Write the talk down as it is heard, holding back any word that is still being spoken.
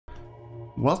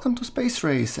Welcome to Space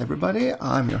Race, everybody.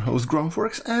 I'm your host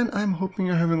GrunfWorks, and I'm hoping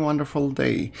you're having a wonderful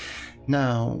day.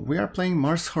 Now, we are playing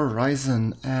Mars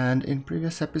Horizon, and in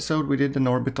previous episode we did an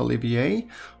orbital EVA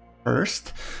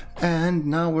first, and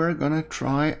now we're gonna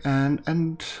try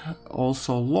and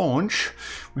also launch.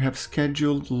 We have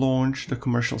scheduled launch the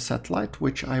commercial satellite,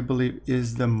 which I believe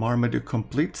is the Marmaduke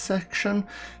Complete section,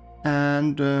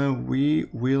 and we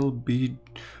will be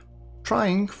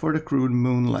trying for the crewed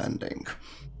moon landing.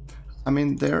 I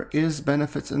mean, there is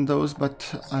benefits in those,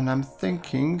 and I'm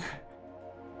thinking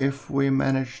if we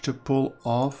manage to pull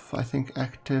off, I think,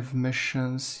 active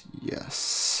missions,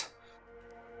 yes.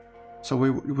 So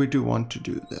we do want to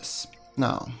do this.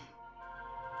 Now,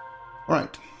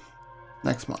 alright,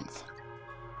 next month.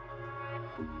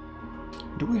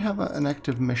 Do we have an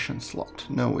active mission slot?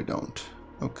 No, we don't.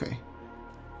 Okay.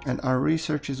 And our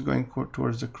research is going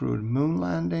towards the crewed moon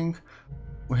landing.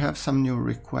 We have some new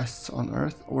requests on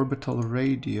Earth. Orbital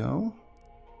radio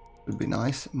would be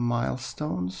nice.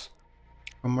 Milestones.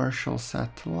 Commercial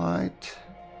satellite.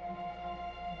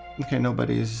 Okay,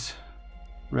 nobody's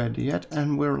ready yet.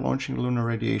 And we're launching lunar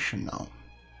radiation now.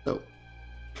 So,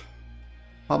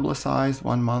 publicized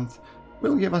 1 month.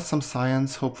 Will give us some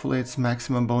science. Hopefully its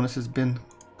maximum bonus has been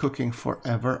cooking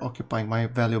forever, occupying my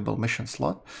valuable mission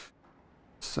slot.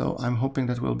 So I'm hoping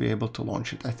that we'll be able to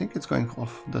launch it. I think it's going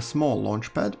off the small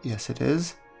launch pad. Yes, it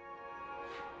is.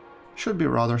 Should be a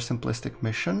rather simplistic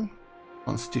mission.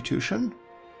 Constitution.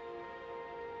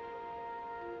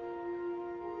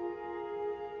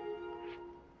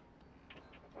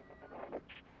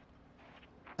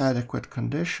 Adequate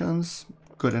conditions.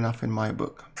 Good enough in my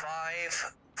book.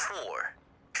 5, 4,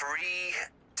 3,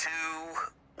 2,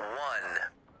 1.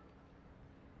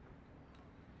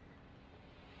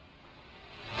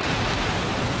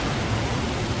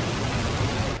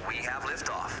 We have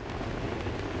liftoff.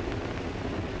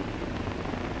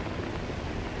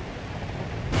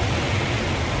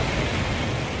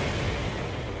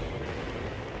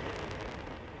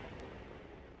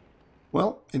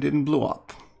 Well, it didn't blow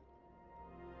up.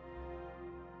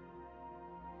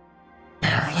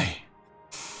 Barely.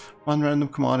 One random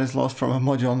command is lost from a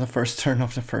module on the first turn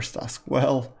of the first task.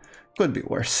 Well, could be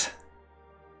worse.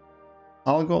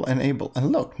 Algol enable.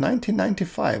 And look,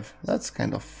 1995. That's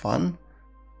kind of fun.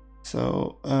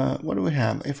 So, what do we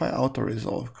have? If I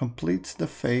auto-resolve, completes the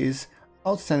phase,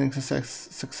 outstanding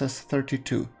success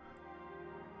 32.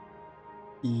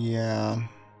 Yeah.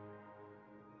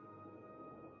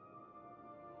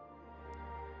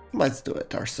 Let's do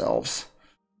it ourselves.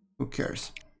 Who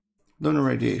cares? Lunar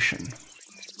radiation.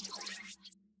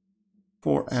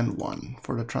 4 and 1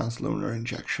 for the translunar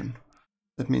injection.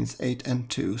 That means 8 and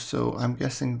 2, so I'm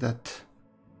guessing that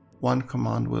one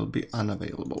command will be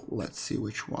unavailable. Let's see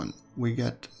which one. We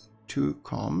get 2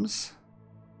 comms.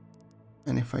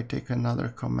 And if I take another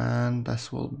command,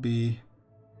 this will be...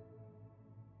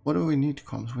 What do we need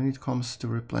comms? We need comms to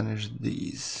replenish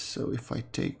these. So if I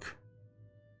take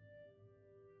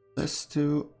this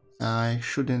 2, I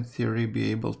should in theory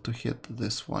be able to hit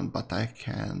this one, but I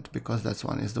can't because that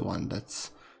one is the one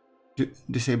that's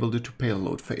disabled due to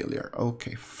payload failure.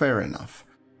 Okay, fair enough.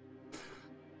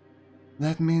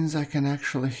 That means I can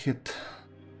actually hit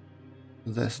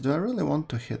this. Do I really want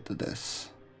to hit this?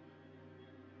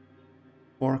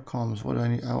 4 comms. What do I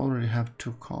need? I already have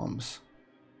 2 comms.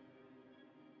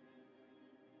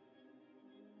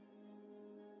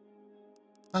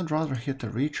 I'd rather hit a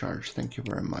recharge. Thank you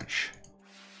very much.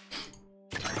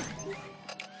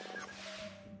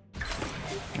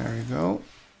 There you go.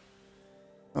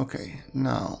 Okay,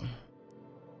 now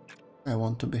I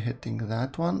want to be hitting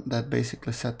that one. That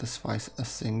basically satisfies a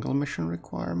single mission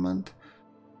requirement.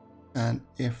 And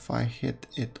if I hit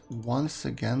it once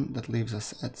again, that leaves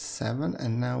us at 7.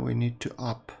 And now we need to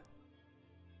up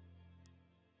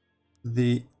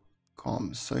the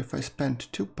comms. So if I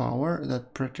spend 2 power,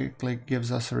 that practically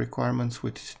gives us a requirements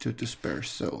with 2 to spare.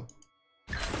 So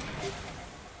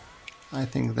I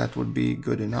think that would be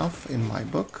good enough in my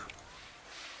book.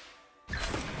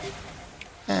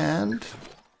 And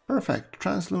perfect,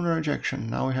 translunar ejection.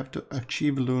 Now we have to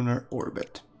achieve lunar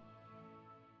orbit.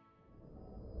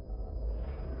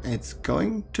 It's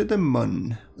going to the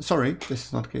moon. Sorry, this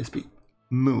is not KSP.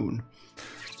 Moon.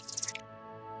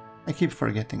 I keep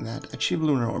forgetting that. Achieve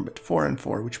lunar orbit. 4 and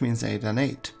 4, which means 8 and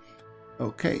 8.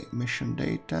 Okay, mission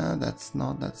data. That's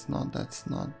not.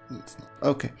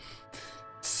 Okay.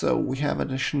 So we have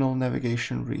additional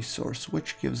navigation resource,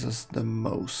 which gives us the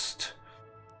most.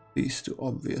 These 2,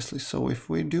 obviously. So if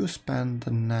we do spend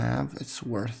the nav, it's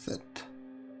worth it.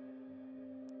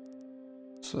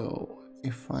 So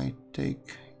if I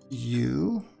take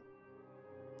you,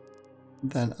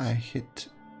 Then I hit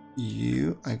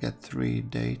you, I get 3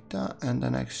 data, and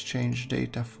then I exchange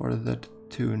data for the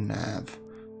 2 nav.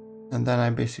 And then I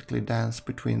basically dance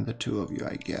between the 2 of you,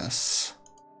 I guess.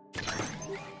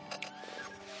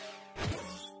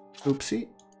 Oopsie,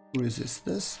 resist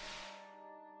this.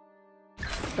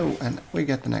 Oh, and we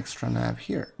get an extra nav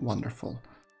here, wonderful.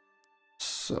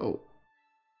 So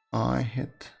I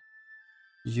hit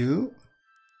you,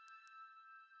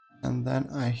 and then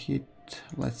I hit,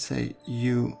 let's say,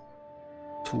 you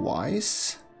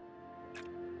twice.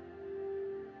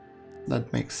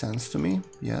 That makes sense to me,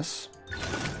 yes.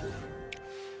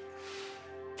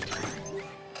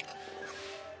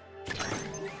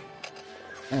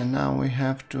 And now we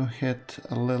have to hit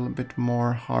a little bit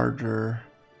more harder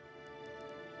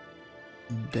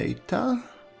data.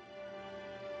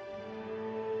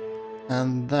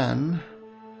 And then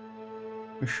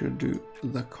we should do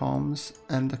the comms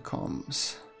and the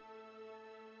comms.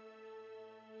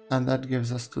 And that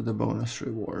gives us to the bonus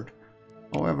reward.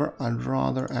 However, I'd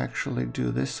rather actually do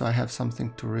this so I have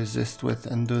something to resist with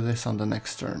and do this on the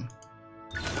next turn.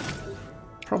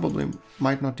 Probably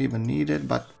might not even need it,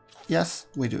 but yes,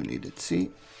 we do need it,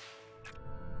 see?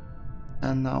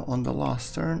 And now on the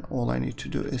last turn, all I need to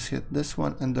do is hit this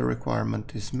one and the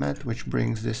requirement is met, which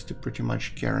brings this to pretty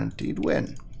much guaranteed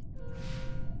win.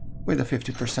 With a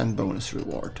 50% bonus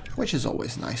reward, which is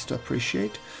always nice to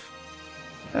appreciate.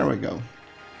 There we go.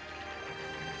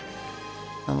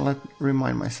 And let me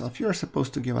remind myself, you're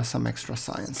supposed to give us some extra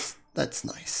science. That's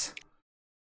nice.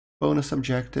 Bonus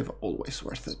objective, always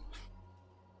worth it.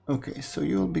 Okay, so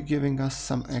you'll be giving us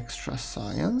some extra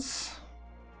science.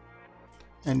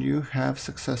 And you have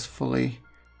successfully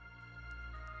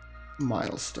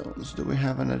milestones. Do we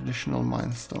have an additional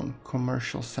milestone?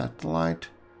 Commercial satellite.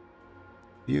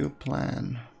 View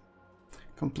plan.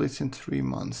 Completes in 3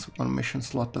 months. 1 mission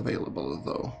slot available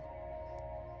though.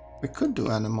 We could do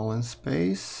animal in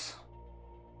space.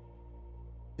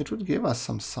 It would give us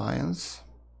some science.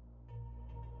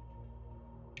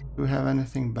 Do we have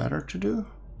anything better to do?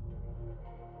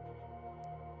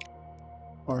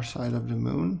 Far side of the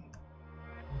moon.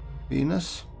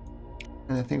 Venus?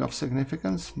 Anything of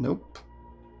significance? Nope.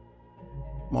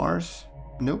 Mars?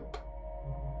 Nope.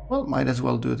 Well, might as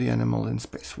well do the animal in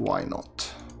space. Why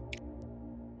not?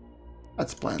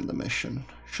 Let's plan the mission.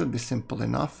 Should be simple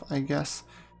enough, I guess.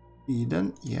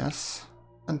 Eden, yes.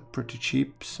 And pretty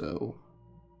cheap, so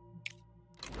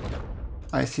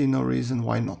I see no reason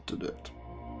why not to do it.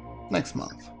 Next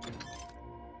month.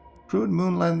 Crewed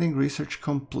moon landing research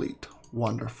complete.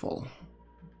 Wonderful.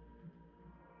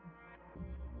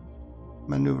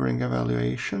 Maneuvering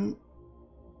evaluation.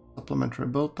 Supplementary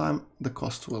build time. The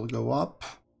cost will go up.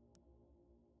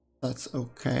 That's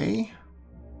okay.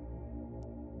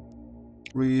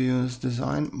 Reuse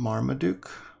design. Marmaduke.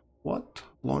 What?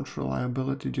 Launch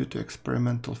reliability due to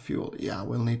experimental fuel. Yeah,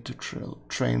 we'll need to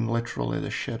train literally the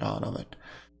shit out of it.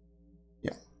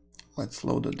 Yeah. Let's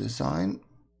load the design.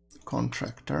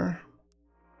 Contractor.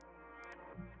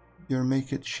 You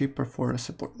make it cheaper for a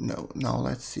support. No, now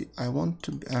let's see. I want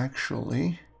to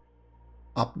actually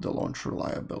up the launch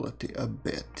reliability a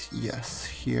bit. Yes,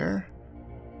 here.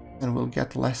 And we'll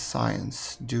get less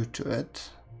science due to it.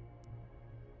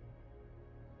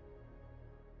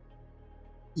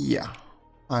 Yeah,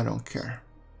 I don't care.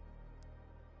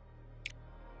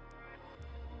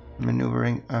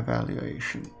 Maneuvering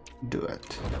evaluation. Do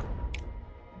it.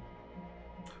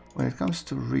 When it comes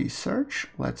to research,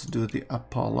 let's do the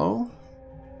Apollo.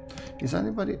 Is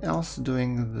anybody else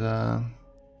doing the...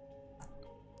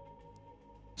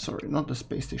 Sorry, not the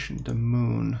space station, the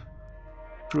moon.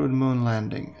 Crewed moon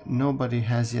landing. Nobody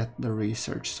has yet the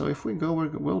research. So if we go,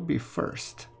 we'll be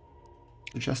first.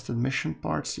 Suggested mission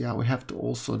parts. Yeah, we have to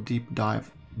also deep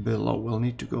dive below. We'll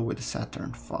need to go with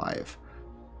Saturn V.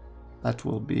 That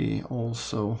will be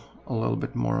also a little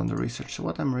bit more on the research. So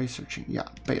what I'm researching? Yeah,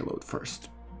 payload first.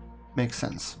 Makes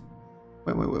sense.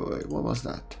 Wait, what was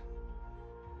that?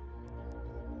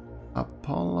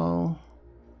 Apollo.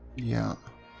 Yeah.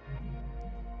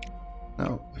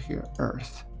 No, here,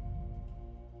 Earth.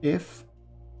 If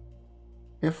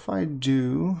I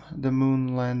do the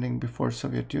moon landing before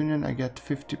Soviet Union, I get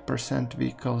 50%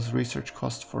 vehicles research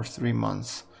cost for 3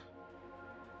 months.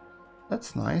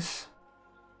 That's nice.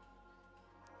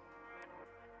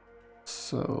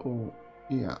 So,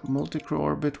 yeah, multi-crew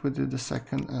orbit, we did the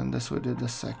second, and this we did the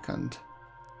second.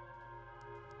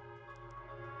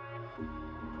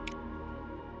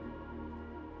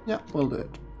 Yeah, we'll do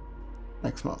it.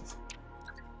 Next month.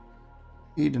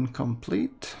 Eden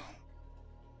complete.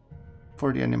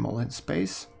 For the animal in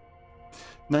space.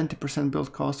 90%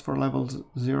 build cost for level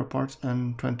 0 parts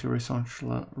and 20 research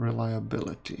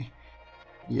reliability.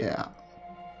 Yeah.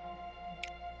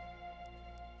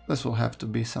 This will have to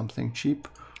be something cheap.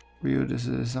 Ryu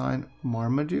design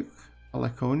Marmaduke?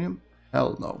 Heliconium?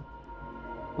 Hell no.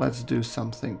 Let's do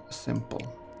something simple.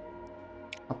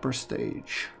 Upper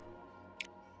stage.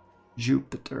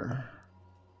 Jupiter.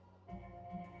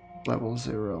 Level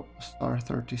 0. Star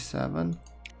 37.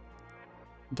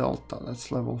 Delta,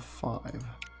 that's level 5.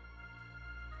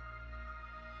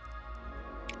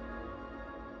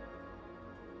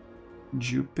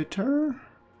 Jupiter.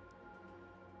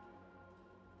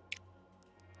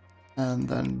 And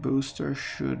then booster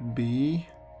should be...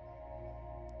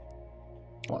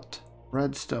 what?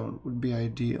 Redstone would be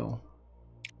ideal.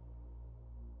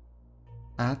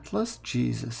 Atlas?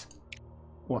 Jesus.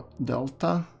 What?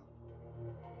 Delta?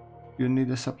 You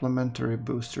need a supplementary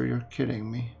booster, you're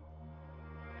kidding me.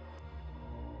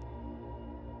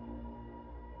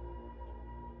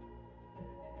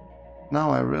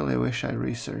 Now I really wish I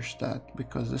researched that,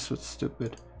 because this was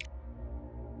stupid.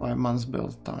 5 months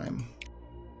build time.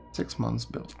 6 months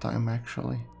build time,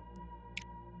 actually.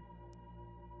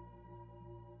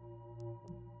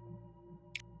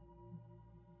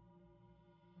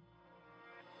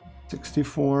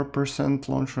 %64%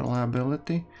 launch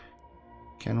reliability.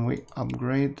 Can we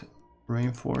upgrade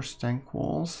reinforced tank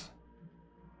walls?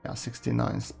 Yeah,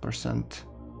 69%.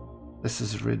 This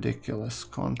is ridiculous.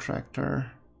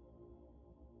 Contractor.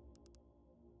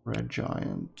 Red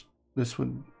Giant. This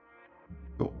would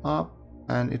go up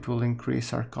and it will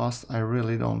increase our cost. I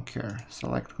really don't care.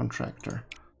 Select contractor.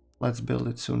 Let's build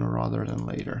it sooner rather than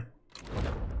later.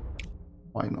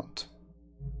 Why not?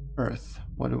 Earth.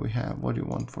 What do we have? What do you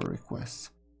want for requests?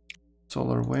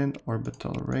 Solar wind,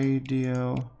 orbital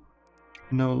radio.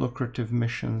 No lucrative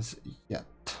missions yet.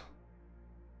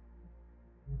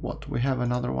 What? We have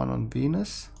another one on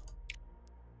Venus.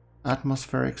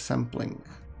 Atmospheric sampling.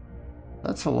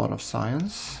 That's a lot of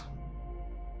science.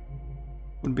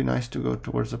 Would be nice to go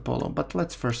towards Apollo, but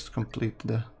let's first complete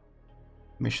the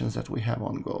missions that we have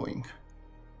ongoing.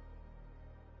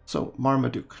 So,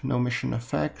 Marmaduke, no mission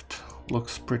effect.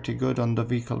 Looks pretty good on the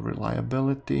vehicle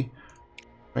reliability.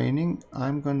 Training,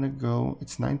 I'm gonna go,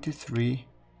 it's 93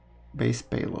 base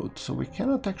payload, so we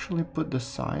cannot actually put the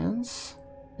science.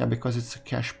 Yeah, because it's a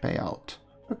cash payout.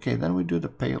 Okay, then we do the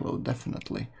payload,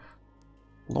 definitely.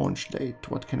 Launch date,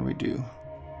 what can we do?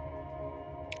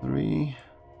 3,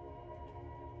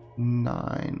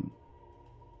 9.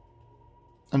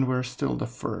 And we're still the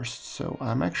first, so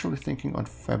I'm actually thinking on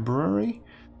February.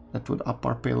 That would up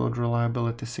our payload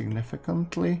reliability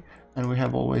significantly, and we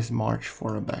have always March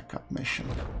for a backup mission.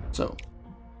 So,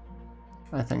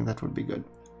 I think that would be good.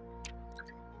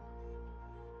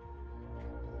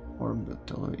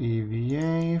 Orbital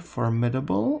EVA,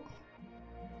 formidable.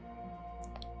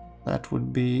 That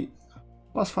would be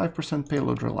plus 5%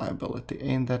 payload reliability.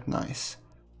 Ain't that nice?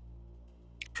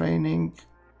 Training,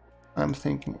 I'm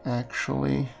thinking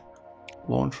actually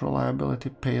launch reliability,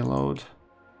 payload.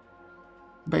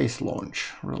 Base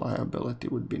launch reliability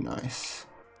would be nice.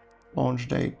 Launch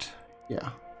date, yeah.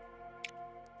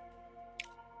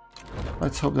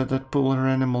 Let's hope that that polar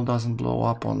animal doesn't blow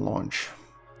up on launch.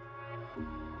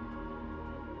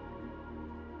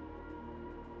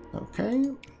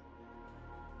 Okay.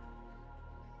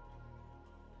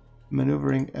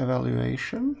 Maneuvering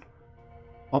evaluation.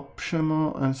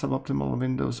 Optimal and suboptimal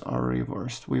windows are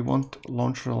reversed. We want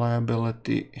launch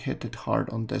reliability, hit it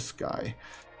hard on this guy.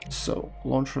 So,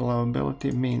 launch reliability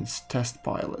means test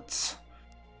pilots.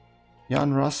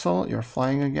 Jan Russell, you're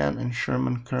flying again, and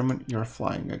Sherman Kerman, you're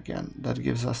flying again. That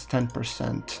gives us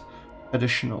 10%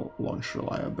 additional launch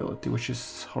reliability, which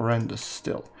is horrendous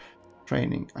still.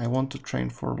 Training. I want to train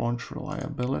for launch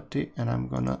reliability, and I'm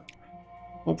gonna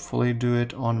hopefully do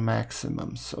it on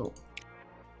maximum. So,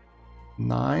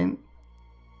 9,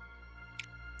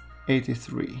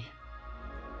 83.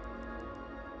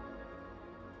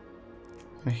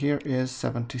 And here is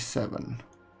 77.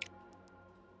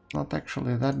 Not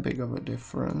actually that big of a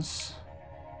difference.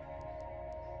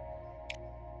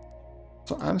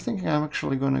 So I'm thinking I'm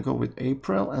actually going to go with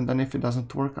April, and then if it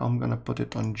doesn't work, I'm going to put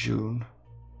it on June.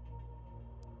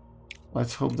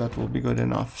 Let's hope that will be good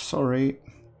enough. Sorry.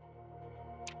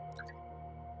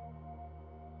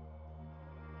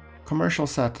 Commercial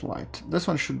satellite. This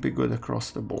one should be good across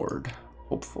the board,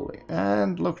 hopefully.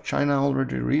 And look, China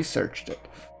already researched it.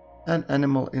 And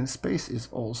Animal in Space is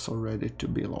also ready to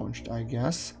be launched, I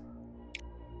guess.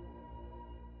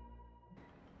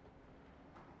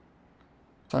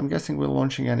 So I'm guessing we're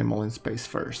launching Animal in Space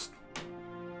first.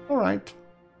 Alright.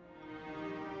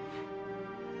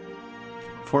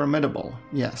 Formidable,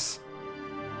 yes.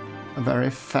 A very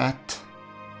fat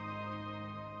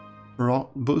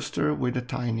booster with a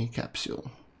tiny capsule.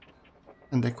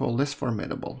 And they call this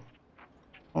Formidable.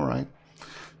 Alright.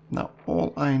 Now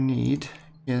all I need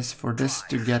is for this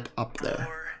to get up there.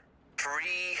 4, 3,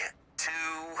 2,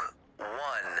 1.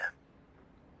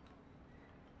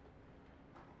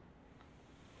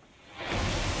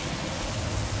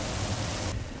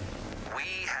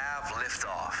 We have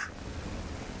liftoff.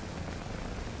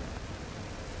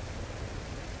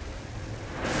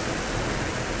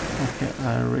 Okay,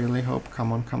 I really hope.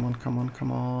 Come on, come on, come on,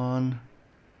 come on.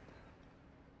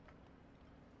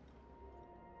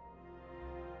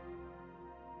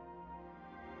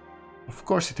 Of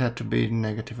course it had to be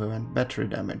negative event battery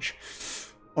damage.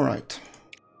 Alright.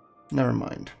 Never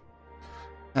mind.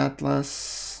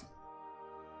 Atlas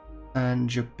and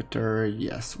Jupiter,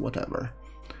 yes, whatever.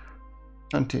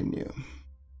 Continue.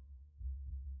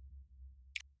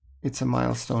 It's a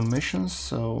milestone mission,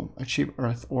 so achieve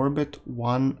Earth orbit,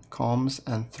 1 comms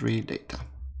and 3 data.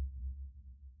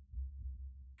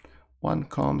 1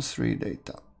 comms, 3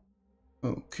 data.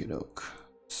 Okie doke.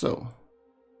 So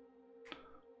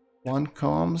 1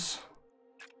 comms,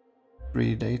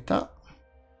 3 data.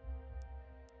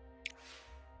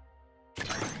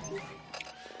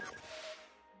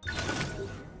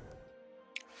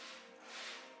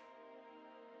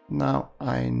 Now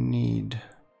I need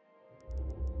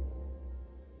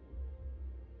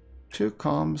 2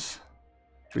 comms,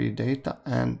 3 data,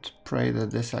 and pray that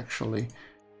this actually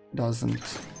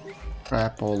doesn't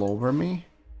crap all over me.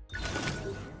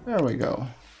 There we go.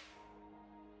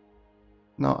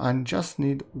 Now I just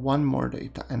need 1 more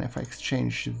data, and if I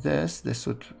exchange this, this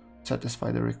would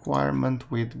satisfy the requirement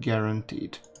with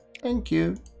guaranteed. Thank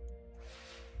you.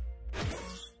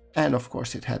 And of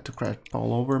course it had to crap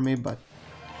all over me, but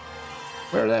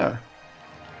we're there.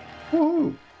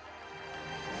 Woohoo!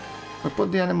 We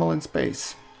put the animal in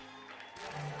space.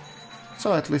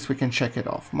 So at least we can check it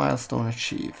off. Milestone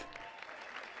achieved.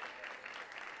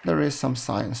 There is some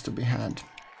science to be had.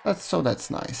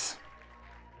 That's nice.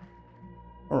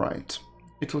 Alright.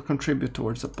 It will contribute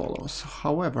towards Apollos.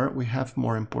 However, we have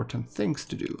more important things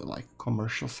to do, like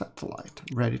commercial satellite,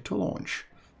 ready to launch.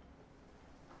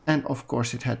 And of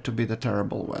course it had to be the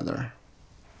terrible weather.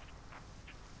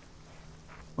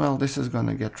 Well, this is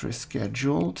gonna get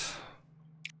rescheduled.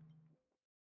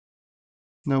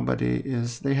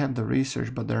 They have the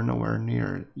research, but they're nowhere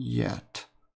near yet.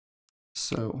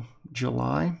 So,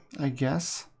 July, I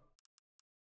guess.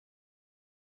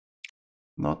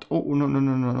 Not, oh,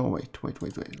 no, wait,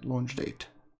 launch date.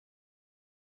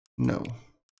 No.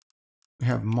 We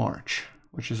have March,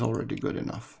 which is already good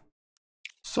enough.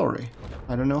 Sorry,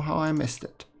 I don't know how I missed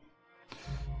it.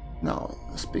 Now,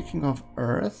 speaking of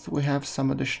Earth, we have some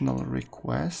additional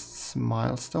requests,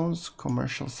 milestones,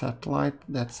 commercial satellite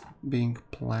that's being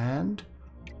planned.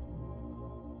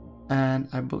 And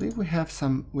I believe we had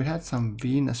some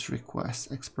Venus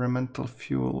requests, experimental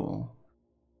fuel.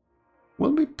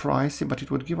 Will be pricey, but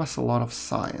it would give us a lot of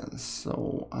science.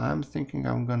 So I'm thinking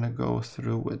I'm gonna go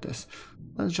through with this.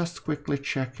 Let's just quickly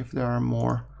check if there are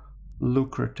more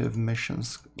lucrative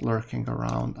missions lurking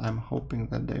around. I'm hoping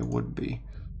that they would be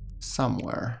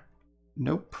somewhere.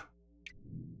 Nope.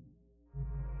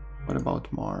 What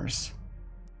about Mars?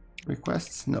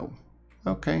 Requests? No.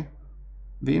 Okay.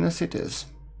 Venus it is.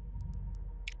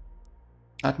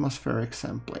 Atmospheric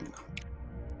sampling.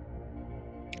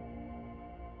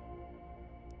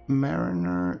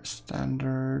 Mariner,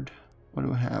 standard. What do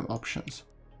we have? Options.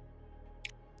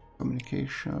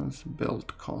 Communications,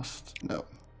 build cost. No.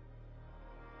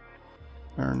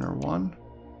 Mariner 1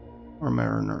 or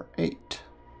Mariner 8.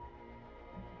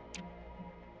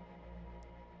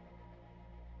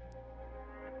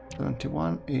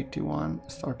 $71,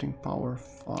 $81, starting power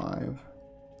 5.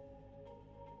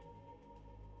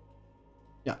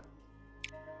 Yeah.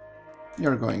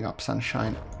 You're going up,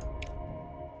 sunshine.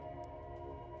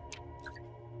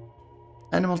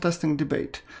 Animal testing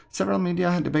debate. Several media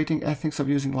are debating ethics of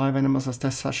using live animals as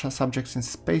test subjects in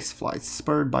space flights,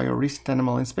 spurred by a recent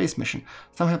animal in space mission.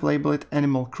 Some have labeled it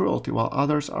animal cruelty, while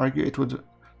others argue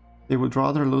they would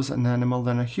rather lose an animal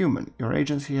than a human. Your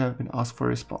agency have been asked for a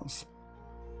response.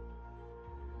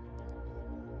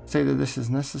 Say that this is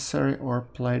necessary or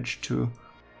pledge to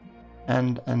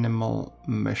end animal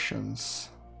missions.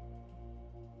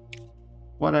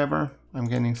 Whatever, I'm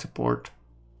gaining support.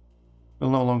 We'll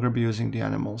no longer be using the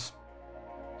animals.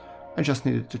 I just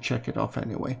needed to check it off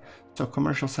anyway. So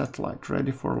commercial satellite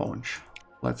ready for launch.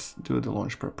 Let's do the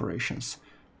launch preparations.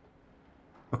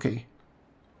 Okay.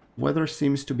 Weather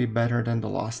seems to be better than the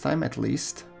last time, at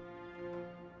least.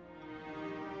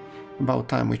 About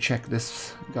time we check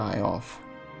this guy off.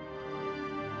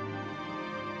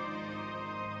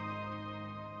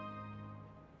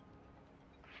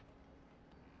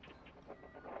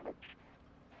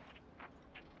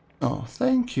 Oh,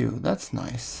 thank you. That's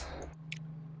nice.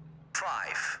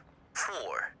 5,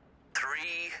 4,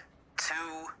 3, 2,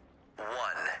 1.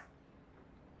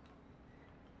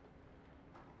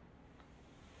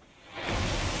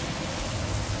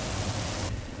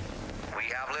 We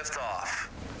have liftoff.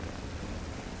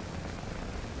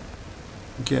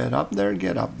 Get up there,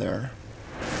 get up there.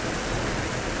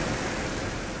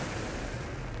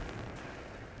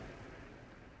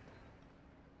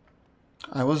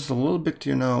 I was a little bit,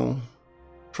 you know,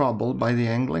 troubled by the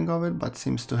angling of it, but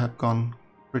seems to have gone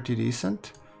pretty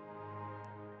decent.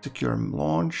 Secure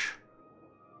launch.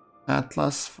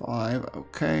 Atlas 5,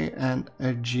 okay, and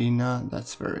Aegina,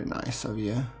 that's very nice of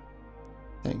you.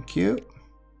 Thank you.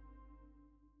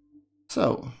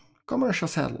 So, commercial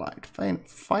satellite,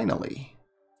 finally.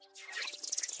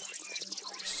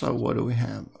 So what do we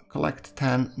have? Collect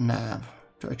 10 nav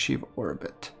to achieve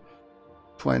orbit.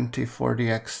 20 for the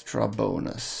extra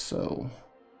bonus. So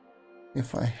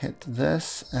if I hit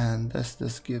this and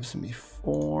this gives me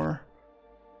 4.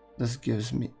 This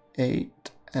gives me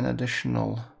 8. An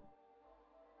additional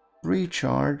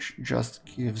recharge just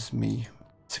gives me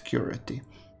security.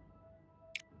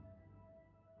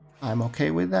 I'm okay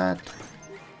with that.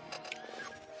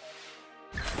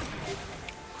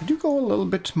 Could you go a little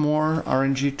bit more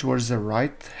RNG towards the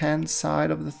right hand side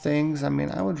of the things? I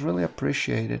mean, I would really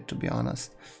appreciate it, to be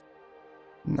honest.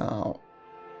 Now,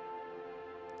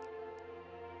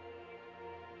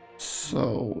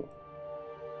 so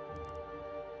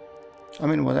I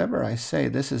mean, whatever I say,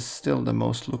 this is still the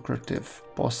most lucrative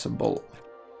possible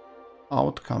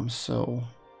outcome, so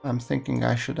I'm thinking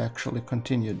I should actually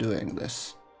continue doing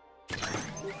this.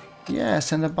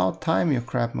 Yes, and about time you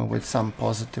crap me with some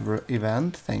positive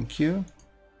event, thank you.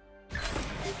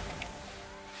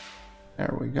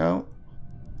 There we go.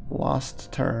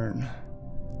 Last turn.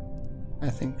 I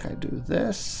think I do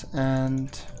this,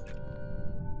 and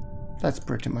that's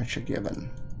pretty much a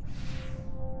given.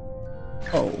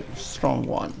 Oh, strong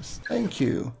ones, thank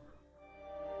you.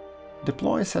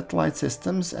 Deploy satellite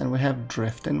systems, and we have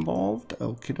drift involved,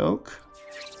 okie doke.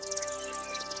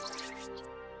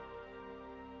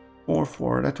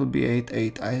 4-4, that would be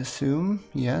 8-8 I assume,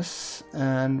 yes,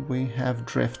 and we have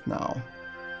drift now.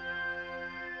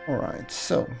 Alright,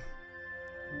 so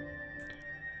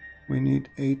we need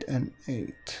 8 and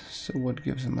 8, so what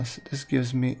gives us? This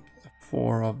gives me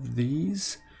 4 of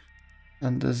these,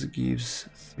 and this gives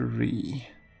 3.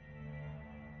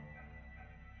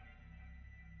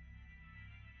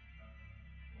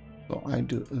 So I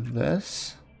do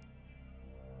this,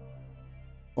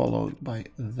 followed by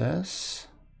this,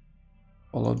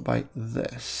 followed by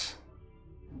this.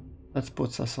 That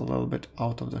puts us a little bit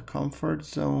out of the comfort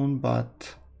zone,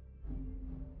 but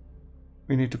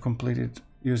we need to complete it,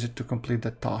 use it to complete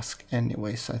the task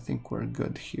anyway, so I think we're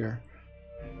good here.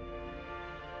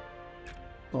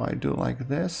 So I do like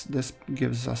this. This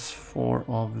gives us 4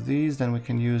 of these, then we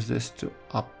can use this to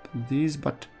up these,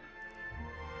 but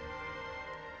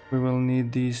we will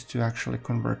need these to actually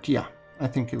convert. Yeah, I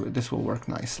think this will work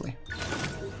nicely.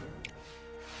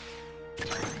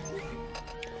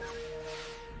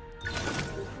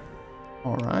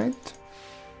 All right.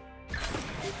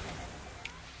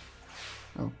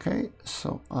 Okay,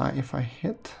 so if I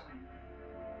hit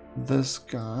this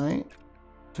guy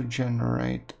to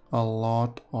generate a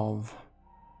lot of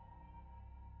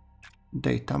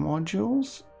data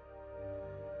modules,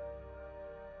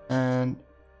 and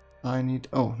I need,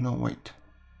 oh no, wait,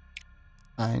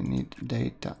 I need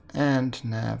data and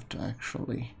nav to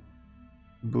actually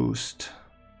boost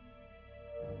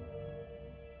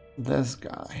this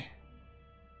guy.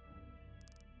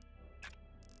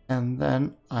 And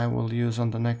then I will use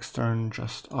on the next turn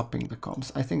just upping the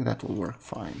comms. I think that will work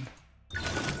fine.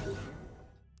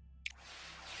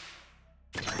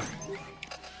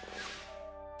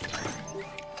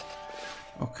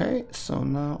 Okay, so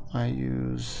now I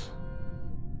use,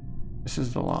 this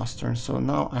is the last turn, so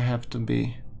now I have to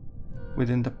be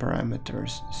within the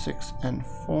parameters 6 and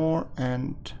 4,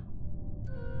 and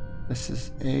this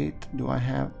is 8. Do I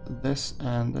have this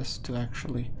and this to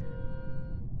actually?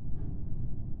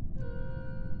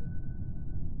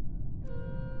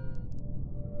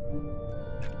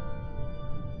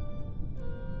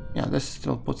 Yeah, this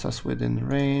still puts us within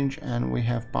range, and we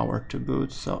have power to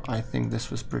boot, so I think this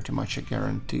was pretty much a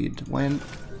guaranteed win.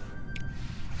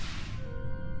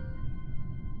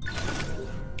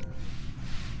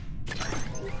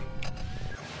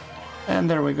 And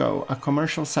there we go, a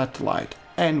commercial satellite.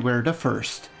 And we're the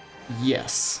first.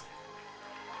 Yes.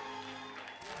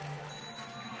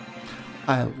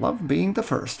 I love being the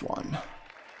first one.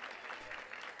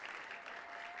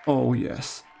 Oh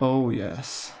yes, oh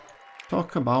yes.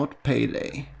 Talk about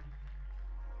payday.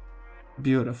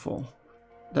 Beautiful.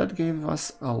 That gave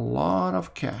us a lot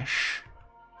of cash.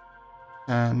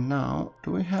 And now,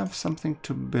 do we have something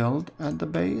to build at the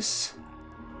base?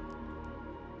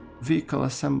 Vehicle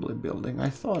assembly building, I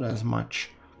thought as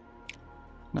much.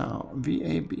 Now,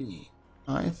 VAB,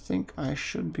 I think I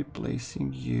should be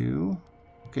placing you...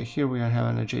 Okay, here we have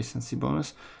an adjacency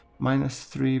bonus,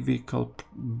 -3 vehicle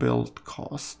build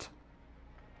cost.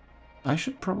 I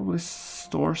should probably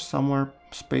store somewhere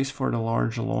space for the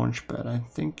large launch pad. I'm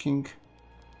thinking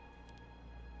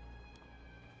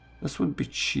this would be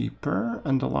cheaper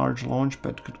and the large launch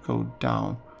pad could go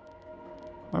down.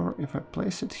 However, if I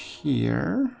place it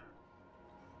here...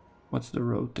 What's the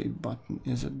rotate button?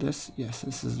 Is it this? Yes,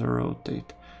 this is the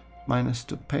rotate.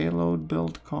 -2 payload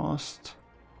build cost.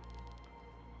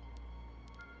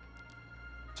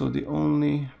 So the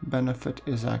only benefit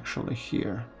is actually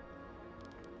here.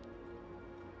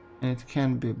 And it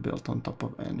can be built on top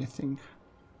of anything.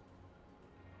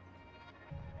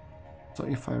 So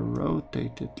if I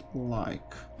rotate it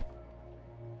like...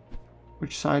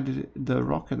 Which side the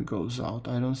rocket goes out?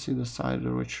 I don't see the side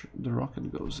on which the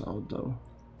rocket goes out though.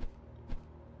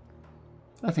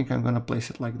 I think I'm gonna place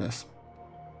it like this.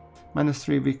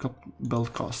 -3 vehicle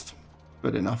build cost.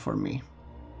 Good enough for me.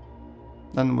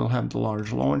 Then we'll have the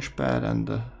large launch pad and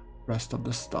the rest of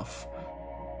the stuff.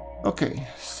 Okay,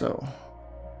 so...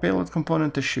 Payload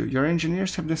component issue. Your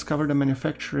engineers have discovered a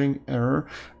manufacturing error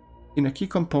in a key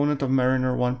component of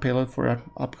Mariner 1 payload for an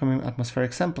upcoming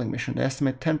atmospheric sampling mission. They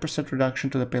estimate 10% reduction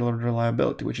to the payload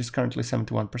reliability, which is currently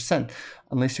 71%,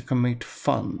 unless you commit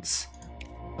funds.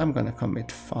 I'm gonna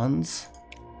commit funds.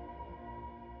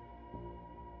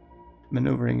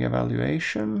 Maneuvering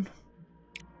evaluation.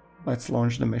 Let's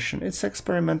launch the mission. It's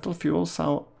experimental fuel,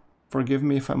 so forgive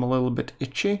me if I'm a little bit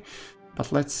itchy,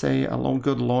 but let's say a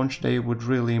good launch day would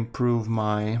really improve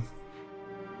my...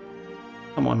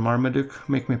 Come on, Marmaduke,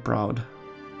 make me proud.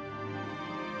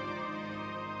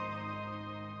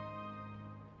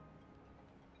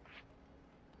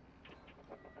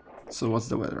 So what's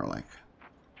the weather like?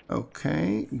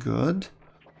 Okay, good.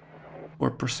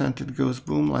 4% it goes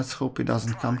boom. Let's hope it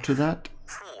doesn't come to that.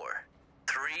 4,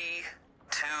 3,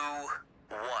 2,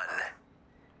 1.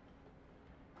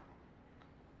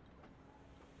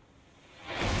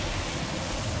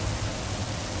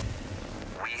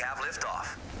 We have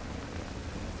liftoff.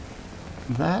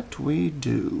 That we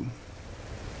do.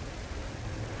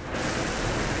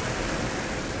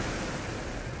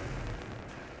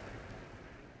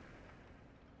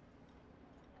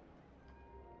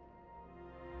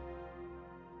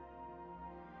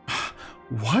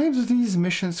 Why do these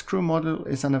missions crew model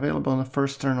is unavailable on the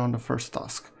first turn on the first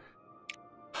task?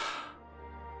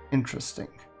 Interesting.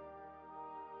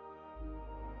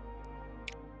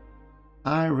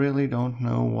 I really don't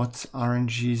know what's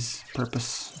RNG's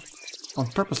purpose on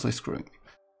purposely screwing.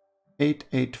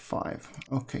 885.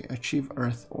 Okay, achieve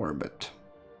Earth orbit.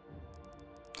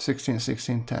 16,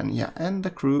 16, 10. Yeah, and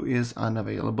the crew is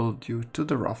unavailable due to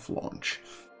the rough launch.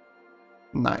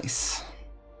 Nice.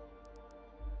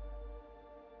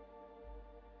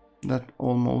 That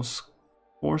almost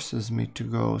forces me to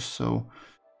go, so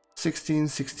 16,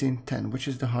 16, 10, which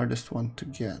is the hardest one to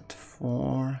get?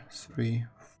 4, 3,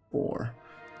 4.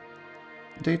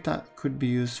 Data could be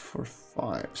used for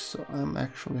 5, so I'm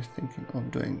actually thinking of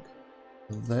doing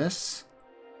this,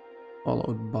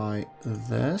 followed by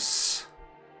this,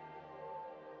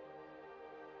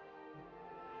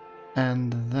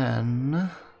 and then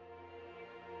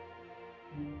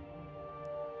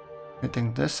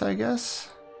hitting this, I guess.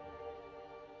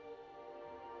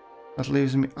 That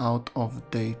leaves me out of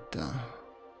data.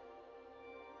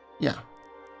 Yeah.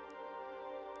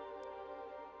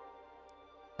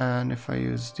 And if I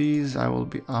use these, I will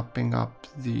be upping up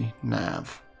the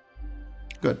nav.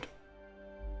 Good.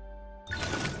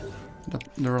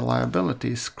 The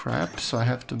reliability is crap, so I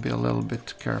have to be a little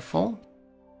bit careful.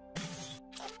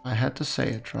 I had to say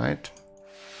it, right?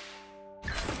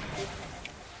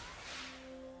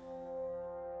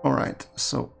 Alright,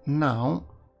 so now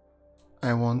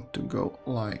I want to go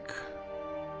like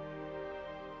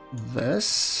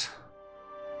this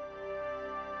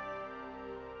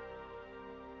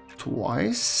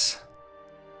twice,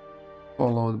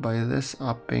 followed by this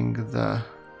upping the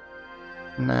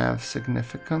nav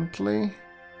significantly.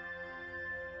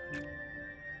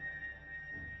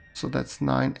 So that's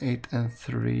 9, 8 and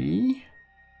 3.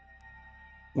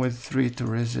 with 3 to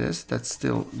resist. That's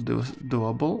still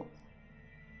doable.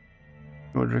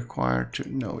 You would require to...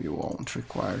 No, you won't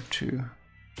require to.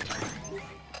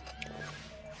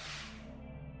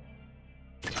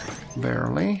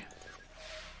 Barely.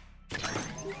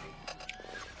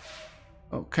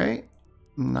 Okay.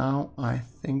 Now I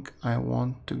think I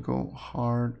want to go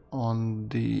hard on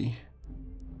the...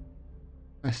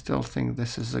 I still think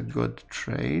this is a good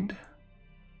trade.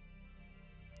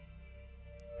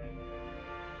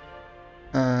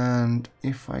 And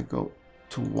if I go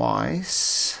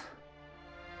twice,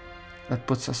 that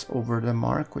puts us over the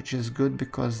mark, which is good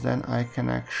because then I can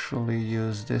actually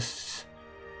use this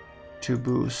to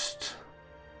boost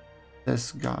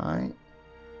this guy.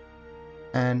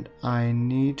 And I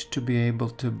need to be able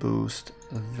to boost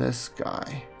this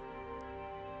guy.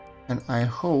 And I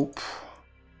hope...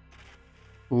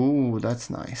 Ooh, that's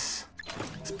nice.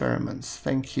 Experiments,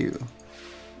 thank you.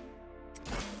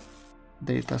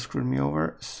 Data screwed me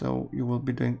over, so you will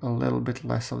be doing a little bit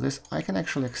less of this. I can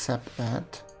actually accept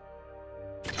that.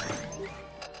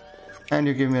 And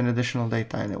you give me an additional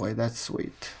data anyway, that's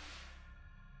sweet.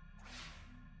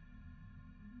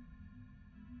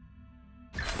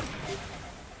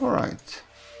 Alright.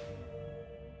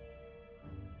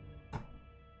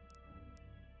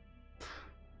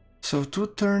 So 2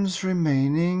 turns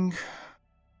remaining,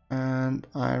 and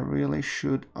I really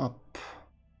should up.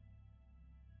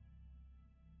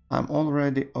 I'm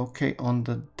already okay on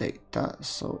the data,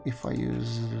 so if I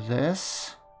use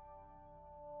this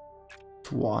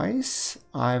twice,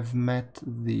 I've met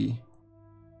the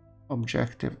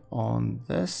objective on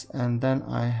this, and then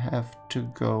I have to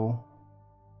go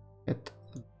hit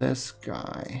this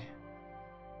guy.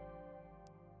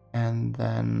 And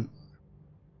then...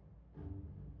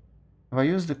 Have I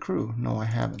used the crew? No, I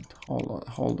haven't.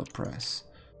 Hold the press.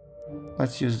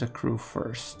 Let's use the crew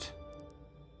first.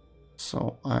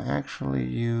 So I actually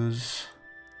use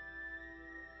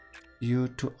you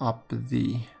to up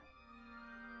the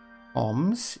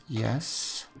comms,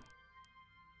 yes.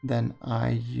 Then I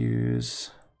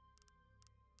use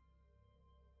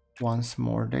once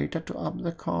more data to up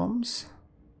the comms.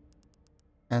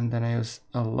 And then I use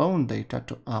alone data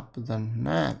to up the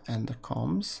nav and the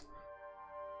comms.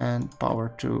 And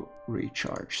power to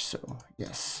recharge, so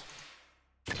yes.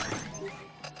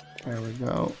 There we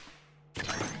go.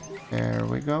 There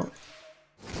we go.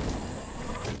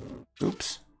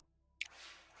 Oops.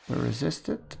 We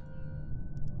resisted.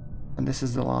 And this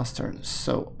is the last turn,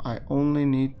 so I only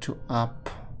need to up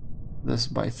this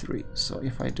by 3. So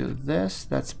if I do this,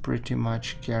 that's pretty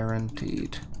much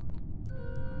guaranteed.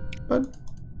 But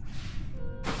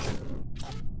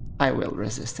I will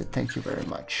resist it, thank you very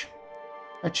much.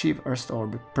 Achieve Earth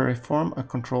orbit. Perform a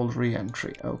controlled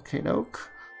re-entry. Okay, doke.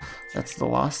 That's the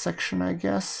last section, I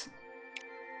guess.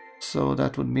 So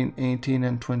that would mean 18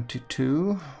 and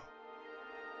 22.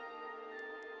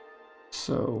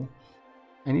 So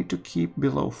I need to keep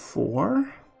below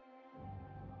 4.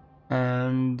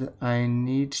 And I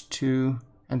need to...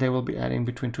 And they will be adding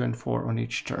between 2 and 4 on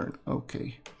each turn.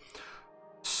 Okay.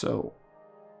 So...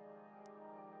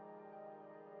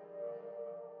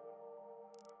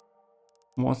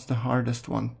 What's the hardest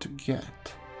one to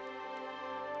get?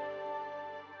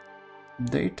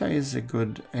 Data is a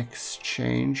good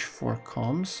exchange for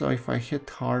comms, so if I hit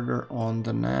harder on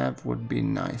the nav would be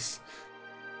nice.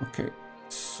 Okay,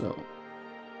 so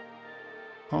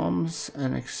comms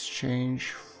and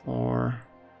exchange for...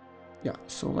 Yeah,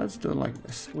 so let's do it like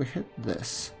this. We hit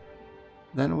this.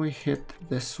 Then we hit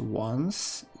this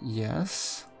once,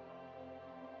 yes.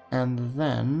 And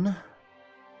then...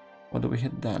 What do we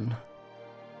hit then?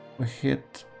 We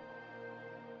hit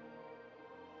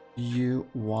you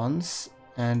once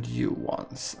and you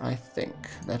once. I think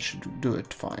that should do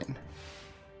it fine.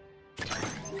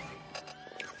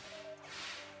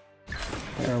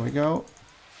 There we go.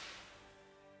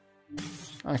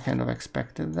 I kind of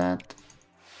expected that.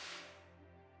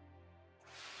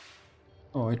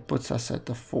 Oh, it puts us at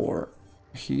the 4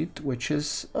 heat, which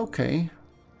is okay.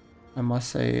 I must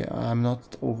say I'm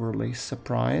not overly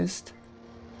surprised.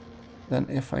 Then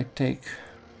if I take...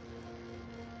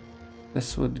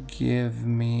 This would give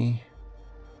me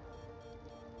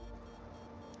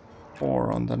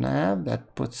 4 on the nav.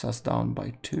 That puts us down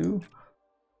by 2.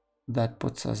 That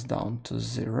puts us down to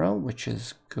 0, which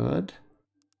is good.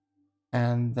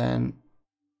 And then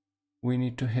we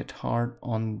need to hit hard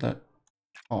on the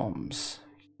comms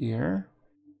here.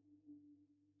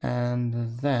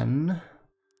 And then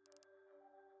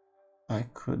I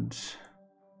could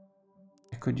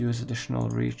use additional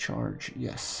recharge,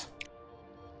 yes.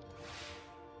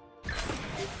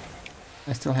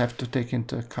 I still have to take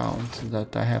into account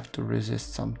that I have to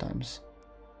resist sometimes.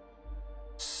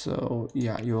 So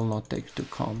yeah, you will not take 2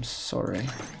 comms, sorry.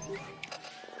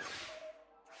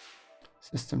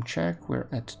 System check, we're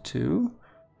at 2.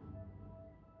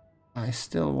 I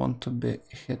still want to be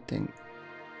hitting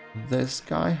this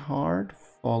guy hard,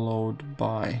 followed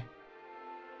by...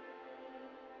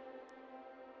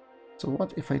 So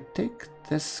what if I take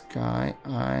this guy?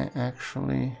 I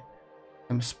actually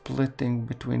am splitting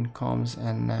between comms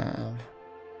and nav,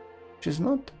 which is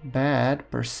not bad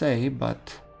per se,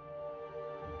 but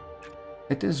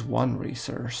it is one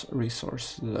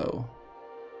resource though.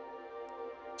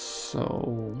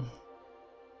 So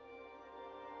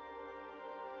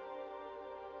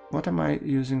what am I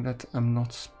using that I'm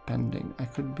not spending? I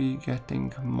could be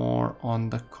getting more on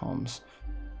the comms.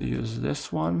 Use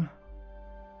this one.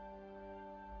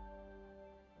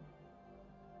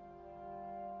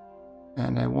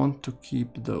 And I want to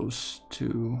keep those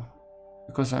 2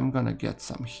 because I'm gonna get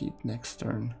some heat next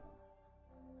turn.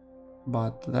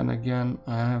 But then again,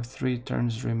 I have 3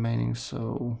 turns remaining,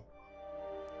 so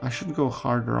I should go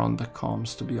harder on the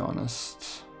comms, to be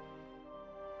honest.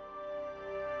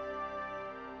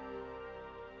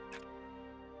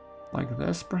 Like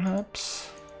this,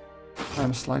 perhaps?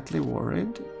 I'm slightly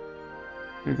worried.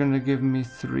 You're gonna give me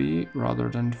 3 rather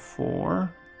than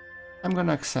 4. I'm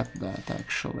gonna accept that,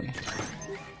 actually.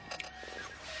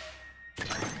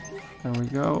 There we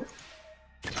go.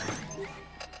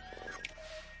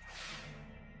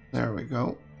 There we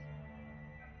go.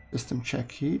 System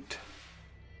check heat.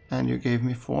 And you gave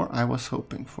me 4. I was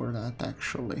hoping for that,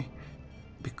 actually.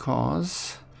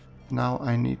 Because now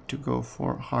I need to go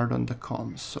for hard on the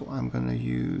comms. So I'm gonna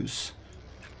use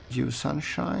you,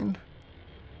 Sunshine.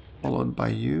 Followed by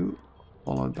you.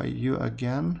 Followed by you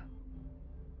again.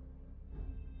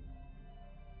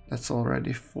 That's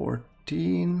already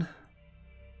 14.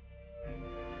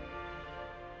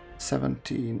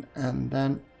 17. And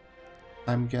then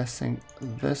I'm guessing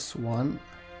this one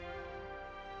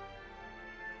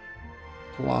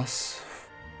plus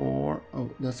 4. Oh,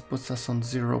 that puts us on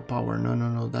 0 power.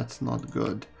 No, that's not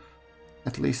good.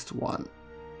 At least 1.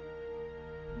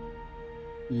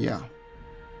 Yeah.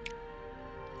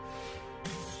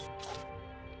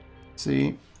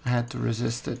 See, I had to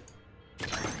resist it.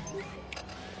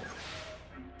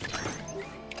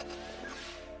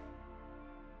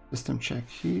 System check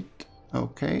heat.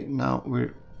 Okay, now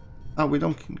we're... Oh, we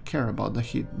don't care about the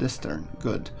heat this turn.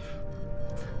 Good.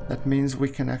 That means we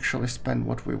can actually spend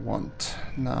what we want.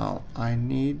 Now, I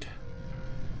need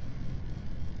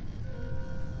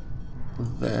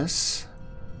this.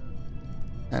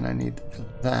 And I need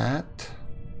that.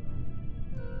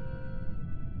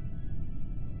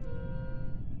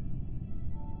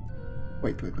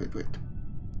 Wait.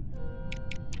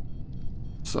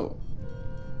 So,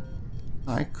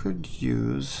 I could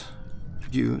use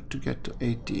you to get to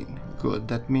 18. Good.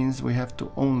 That means we have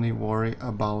to only worry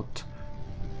about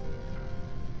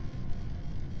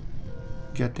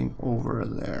getting over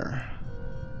there.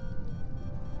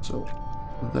 So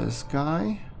this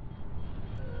guy,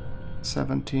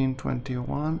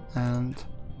 1721 and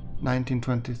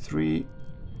 1923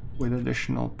 with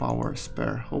additional power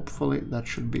spare. Hopefully that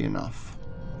should be enough.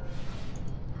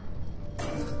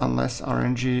 Unless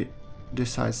RNG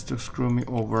decides to screw me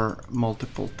over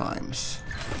multiple times.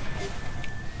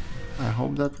 I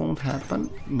hope that won't happen.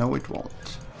 No, it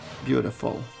won't.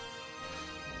 Beautiful.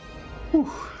 Whew.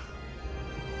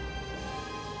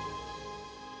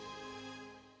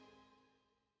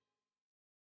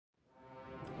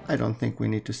 I don't think we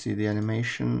need to see the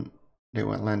animation. They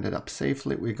well landed up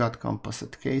safely. We got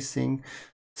composite casing,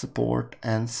 support,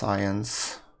 and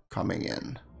science coming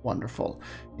in. Wonderful.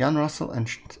 Jan Russell and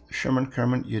Sherman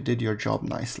Kerman, you did your job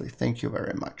nicely. Thank you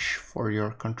very much for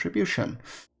your contribution.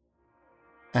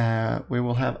 We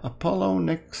will have Apollo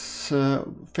next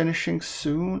finishing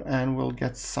soon, and we'll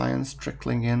get science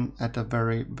trickling in at a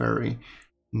very, very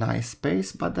nice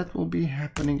pace, but that will be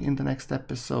happening in the next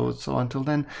episode. So until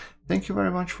then, thank you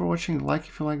very much for watching. Like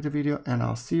if you liked the video, and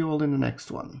I'll see you all in the next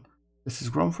one. This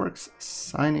is GrunfWorks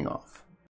signing off.